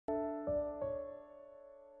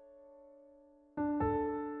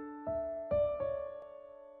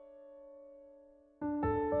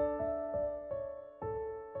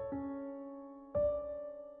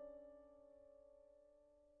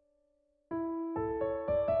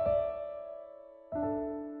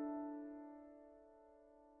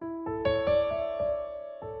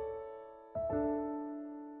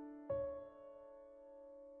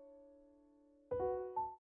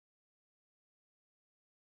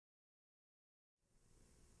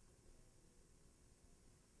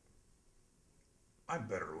I'm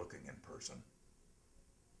better looking in person.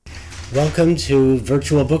 Welcome to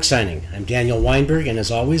Virtual Book Signing. I'm Daniel Weinberg, and as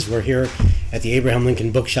always, we're here at the Abraham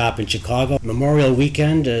Lincoln Bookshop in Chicago. Memorial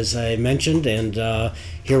Weekend, as I mentioned, and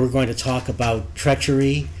here we're going to talk about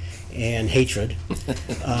treachery and hatred.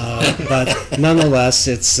 But nonetheless,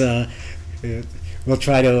 we'll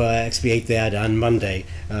try to expiate that on Monday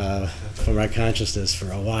from our consciousness for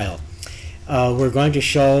a while. We're going to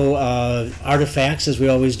show artifacts, as we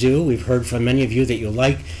always do. We've heard from many of you that you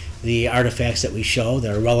like the artifacts that we show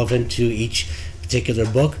that are relevant to each particular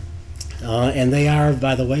book. And they are,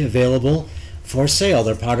 by the way, available for sale.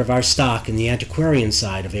 They're part of our stock in the antiquarian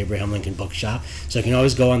side of Abraham Lincoln Bookshop. So you can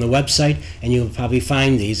always go on the website and you'll probably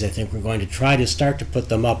find these. I think we're going to try to start to put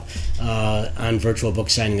them up on Virtual Book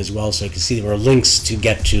Signing as well, so you can see there are links to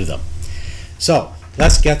get to them. So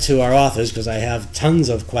let's get to our authors, because I have tons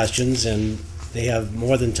of questions and they have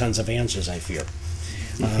more than tons of answers, I fear.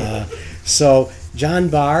 So John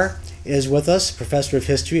Barr is with us, professor of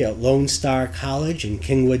history at Lone Star College in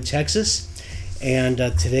Kingwood, Texas. And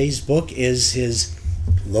today's book is his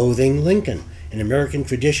Loathing Lincoln, an American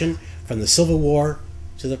tradition from the Civil War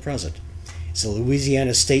to the present. It's a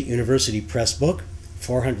Louisiana State University Press book,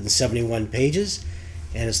 471 pages,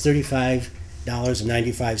 and it's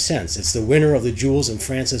 $35.95. It's the winner of the Jules and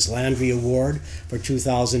Francis Landry Award for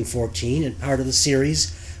 2014 and part of the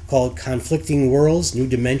series called Conflicting Worlds, New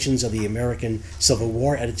Dimensions of the American Civil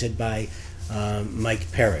War, edited by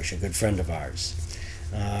Mike Parrish, a good friend of ours.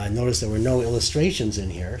 I noticed there were no illustrations in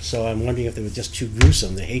here, so I'm wondering if they were just too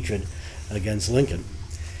gruesome, the hatred against Lincoln.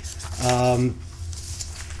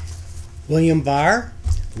 William Barr,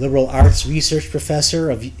 liberal arts research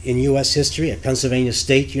professor in U.S. history at Pennsylvania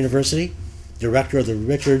State University, director of the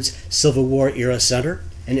Richards Civil War Era Center,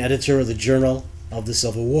 and editor of the Journal of the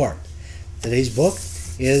Civil War. Today's book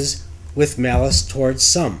is With Malice Towards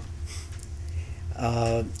Some,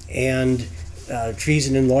 and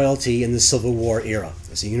Treason and Loyalty in the Civil War Era.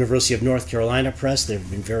 It's the University of North Carolina Press.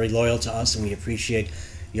 They've been very loyal to us, and we appreciate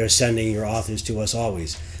your sending your authors to us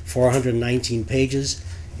always. 419 pages,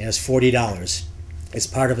 and it's $40. It's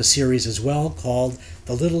part of a series as well called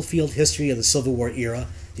The Littlefield History of the Civil War Era.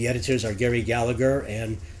 The editors are Gary Gallagher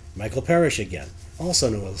and Michael Parrish again. Also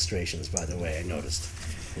no illustrations, by the way, I noticed.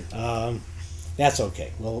 That's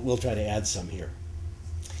okay. We'll try to add some here.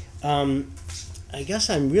 I guess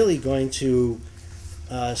I'm really going to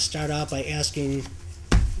start out by asking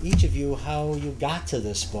each of you how you got to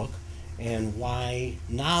this book and why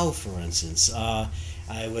now, for instance. I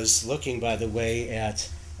was looking, by the way, at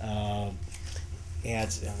I'm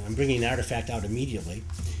bringing an artifact out immediately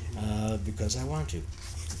because I want to.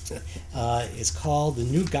 It's called The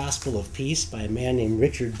New Gospel of Peace by a man named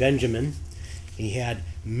Richard Benjamin. He had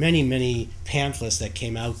many, many pamphlets that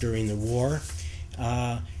came out during the war.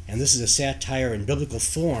 And this is a satire in biblical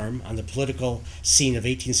form on the political scene of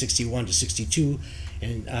 1861 to 62.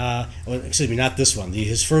 And excuse me, not this one.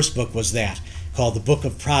 His first book was that, called The Book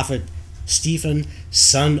of Prophet Stephen,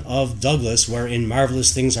 son of Douglas, wherein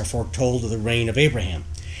marvelous things are foretold of the reign of Abraham.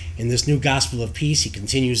 In this New Gospel of Peace, he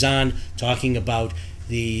continues on talking about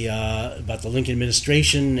the Lincoln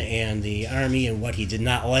administration and the army and what he did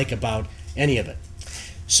not like about any of it.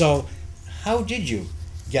 So, how did you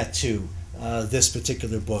get to this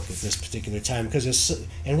particular book at this particular time?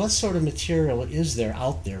 And what sort of material is there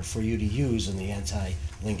out there for you to use in the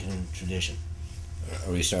anti-Lincoln tradition?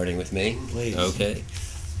 Are we starting with me? Please. Okay.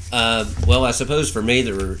 Well, I suppose for me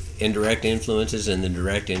there were indirect influences and then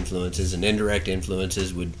direct influences. And indirect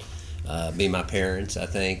influences would be my parents, I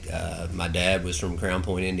think. My dad was from Crown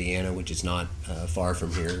Point, Indiana, which is not far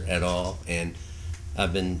from here at all. And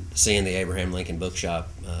I've been seeing the Abraham Lincoln Bookshop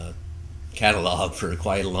catalog for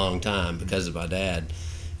quite a long time because of my dad.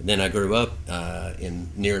 And then I grew up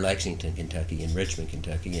near Lexington, Kentucky, in Richmond,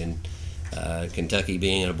 Kentucky, and Kentucky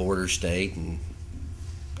being a border state and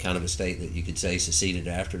kind of a state that you could say seceded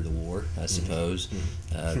after the war, I suppose.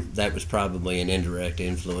 That was probably an indirect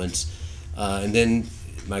influence. And then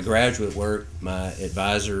my graduate work, my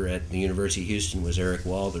advisor at the University of Houston was Eric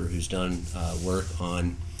Walder, who's done work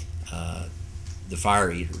on the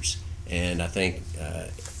fire eaters. And I think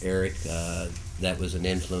Eric, that was an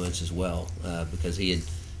influence as well, because he had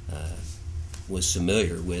was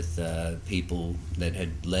familiar with people that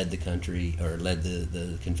had led the country or led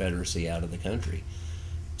the Confederacy out of the country.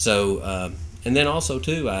 So, and then also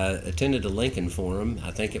too, I attended a Lincoln Forum.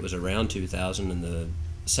 I think it was around 2000, and the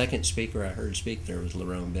second speaker I heard speak there was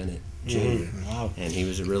Lerone Bennett Jr. Wow. And he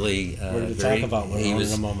was a really we're going to talk about Lerone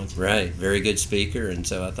in a moment. Right, very good speaker. And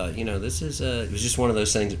so I thought, this is it was just one of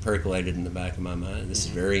those things that percolated in the back of my mind. This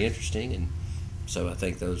is very interesting, and So I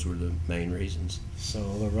think those were the main reasons. So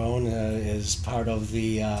Lerone is part of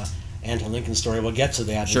the anti-Lincoln story. We'll get to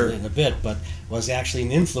that Sure. in a bit, but was actually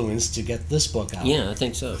an influence to get this book out. Yeah, I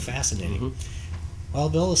think so. Fascinating. Mm-hmm. Well,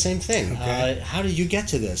 Bill, the same thing. Okay. How did you get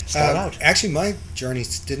to this? Start out. Actually, my journey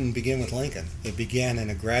didn't begin with Lincoln. It began in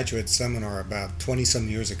a graduate seminar about 20-some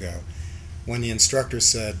years ago, when the instructor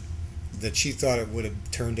said that she thought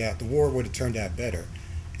the war would have turned out better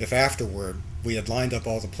if afterward we had lined up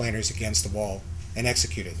all the planners against the wall and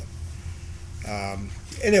executed them.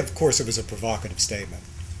 And of course, it was a provocative statement,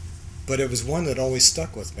 but it was one that always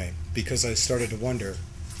stuck with me, because I started to wonder,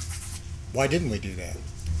 why didn't we do that?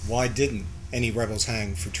 Why didn't any rebels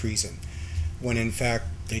hang for treason, when in fact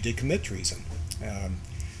they did commit treason?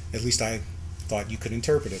 At least I thought you could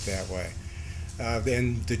interpret it that way.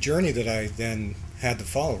 And the journey that I then had to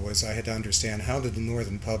follow was I had to understand, how did the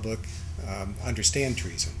Northern public understand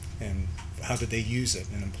treason, and how did they use it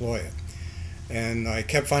and employ it? And I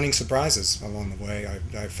kept finding surprises along the way.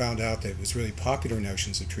 I found out that it was really popular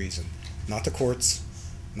notions of treason, not the courts,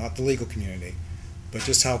 not the legal community, but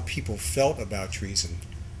just how people felt about treason,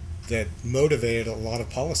 that motivated a lot of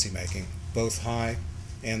policymaking, both high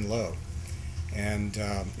and low. And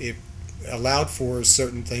it allowed for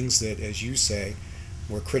certain things that, as you say,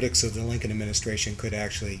 where critics of the Lincoln administration could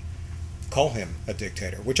actually call him a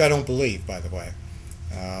dictator, which I don't believe, by the way.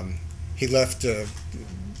 He left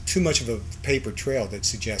too much of a paper trail that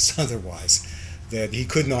suggests otherwise, that he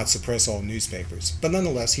could not suppress all newspapers. But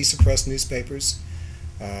nonetheless, he suppressed newspapers.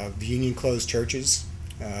 The Union closed churches.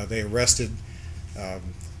 They arrested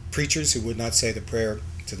preachers who would not say the prayer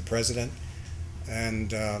to the president.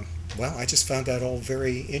 And, well, I just found that all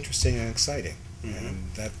very interesting and exciting. Mm-hmm.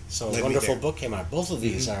 And that So led a me wonderful there. book came out. Both of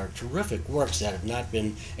these are terrific works that have not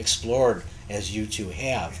been explored as you two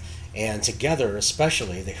have. And together,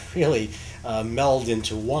 especially, they really meld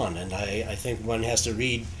into one. And I think one has to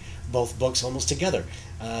read both books almost together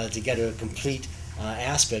to get a complete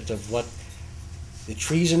aspect of what the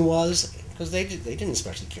treason was, because they didn't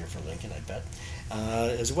especially care for Lincoln, I bet,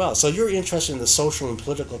 as well. So you're interested in the social and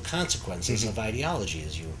political consequences of ideology,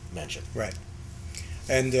 as you mentioned. Right.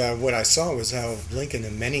 And what I saw was how Lincoln,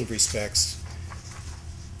 in many respects,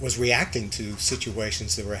 was reacting to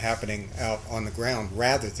situations that were happening out on the ground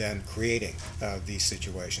rather than creating these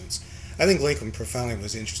situations. I think Lincoln profoundly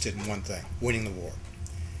was interested in one thing: winning the war.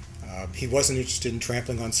 He wasn't interested in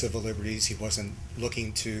trampling on civil liberties. He wasn't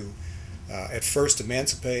looking to, at first,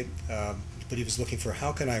 emancipate, but he was looking for,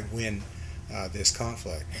 how can I win this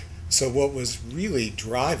conflict? So what was really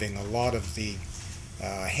driving a lot of the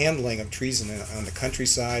handling of treason on the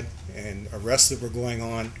countryside, and arrests that were going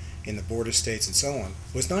on in the border states and so on,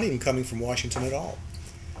 was not even coming from Washington at all,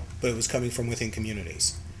 but it was coming from within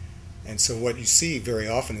communities. And so what you see very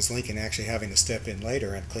often is Lincoln actually having to step in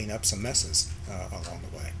later and clean up some messes along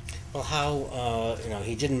the way. Well, how,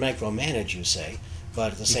 he didn't micromanage, you say,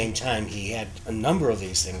 but at the same time, he had a number of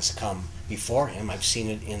these things come before him. I've seen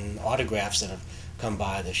it in autographs that have come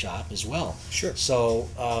by the shop as well. Sure. So,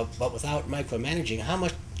 but without micromanaging,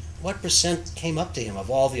 what percent came up to him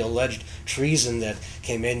of all the alleged treason that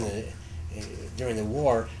came in during the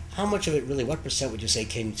war? How much of it really, what percent would you say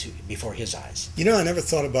came to before his eyes? You know, I never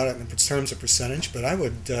thought about it in terms of percentage, but I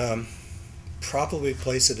would probably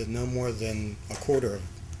place it at no more than a quarter of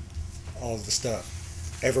all of the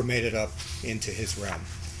stuff ever made it up into his realm.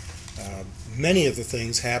 Many of the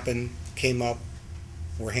things came up,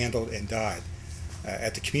 were handled, and died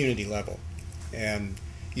at the community level. And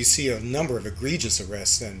you see a number of egregious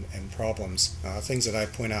arrests and problems, things that I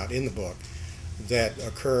point out in the book, that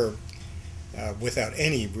occur without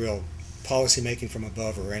any real policy making from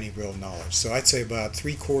above or any real knowledge. So I'd say about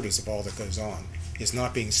 3/4 of all that goes on is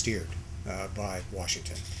not being steered by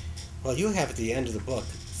Washington. Well, you have at the end of the book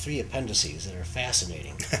 3 appendices that are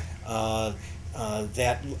fascinating,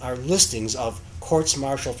 that are listings of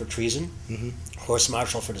courts-martial for treason,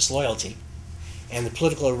 courts-martial for disloyalty, and the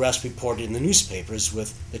political arrest reported in the newspapers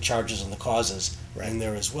with the charges and the causes in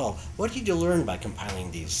there as well. What did you learn by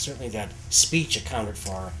compiling these? Certainly that speech accounted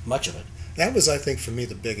for much of it. That was, I think, for me,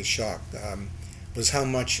 the biggest shock, was how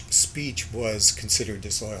much speech was considered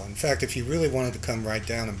disloyal. In fact, if you really wanted to come right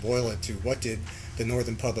down and boil it to what did the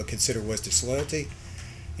Northern public consider was disloyalty,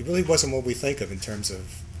 it really wasn't what we think of in terms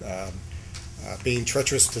of being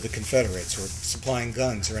treacherous to the Confederates or supplying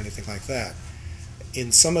guns or anything like that.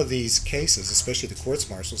 In some of these cases, especially the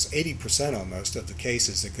courts-martials, 80% almost of the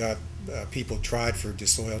cases that got people tried for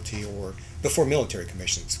disloyalty or before military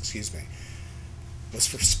commissions, was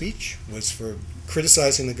for speech, was for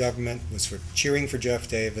criticizing the government, was for cheering for Jeff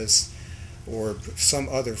Davis, or some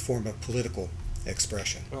other form of political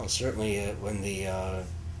expression. Well, certainly when the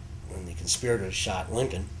when the conspirators shot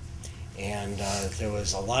Lincoln. And there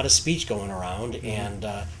was a lot of speech going around, and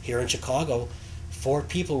here in Chicago, 4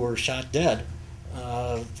 people were shot dead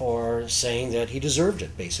for saying that he deserved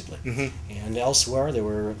it, basically. And elsewhere, they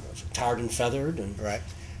were tarred and feathered. And Right.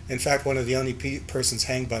 In fact, one of the only persons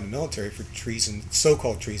hanged by the military for treason,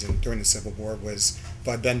 so-called treason, during the Civil War was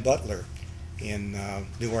by Ben Butler in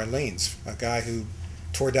New Orleans, a guy who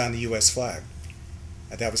tore down the U.S. flag.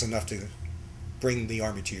 That was enough to bring the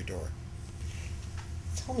army to your door.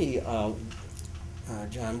 Tell me,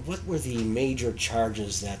 John, what were the major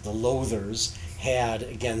charges that the Lothers had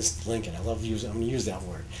against Lincoln? I'm going to use that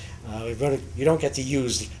word. You don't get to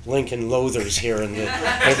use Lincoln Lothers here in the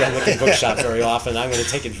Lincoln Bookshop very often. I'm going to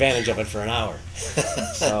take advantage of it for an hour.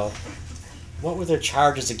 So, what were their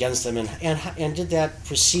charges against them, and did that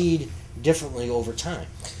proceed differently over time?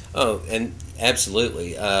 Oh, and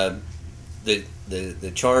absolutely.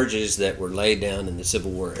 The charges that were laid down in the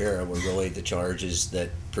Civil War era were really the charges that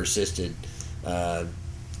persisted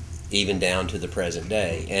even down to the present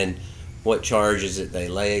day. And what charges that they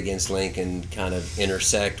lay against Lincoln kind of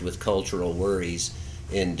intersect with cultural worries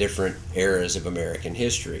in different eras of American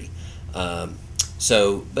history.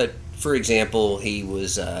 But for example,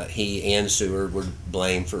 he and Seward were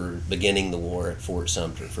blamed for beginning the war at Fort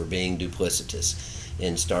Sumter, for being duplicitous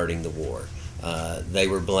in starting the war. They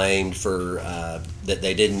were blamed for that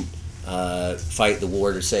they didn't fight the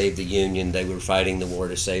war to save the Union. They were fighting the war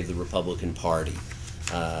to save the Republican Party.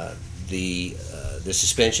 The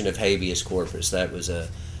suspension of habeas corpus, that was a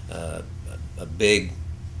big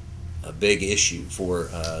issue for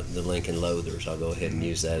the Lincoln Lothers. I'll go ahead and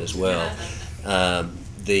use that as well.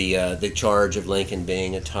 The charge of Lincoln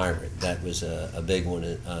being a tyrant, that was a big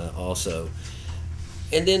one also.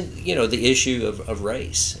 And then, the issue of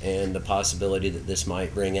race and the possibility that this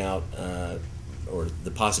might bring out, or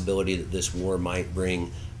the possibility that this war might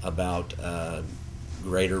bring about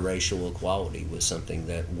greater racial equality was something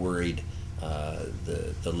that worried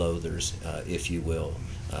the Lothers, if you will.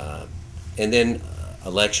 And then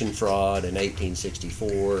election fraud in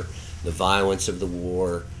 1864, the violence of the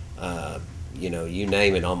war, you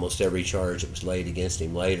name it, almost every charge that was laid against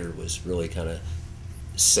him later was really kind of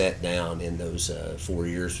set down in those 4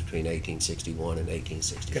 years between 1861 and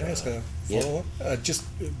 1865. Can I ask a follow-up?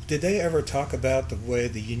 Did they ever talk about the way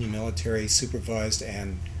the Union military supervised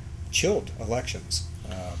and chilled elections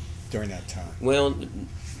during that time? Well,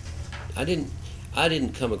 I didn't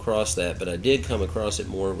come across that, but I did come across it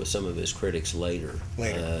more with some of his critics later.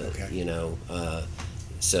 Okay.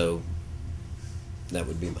 So that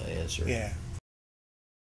would be my answer. Yeah.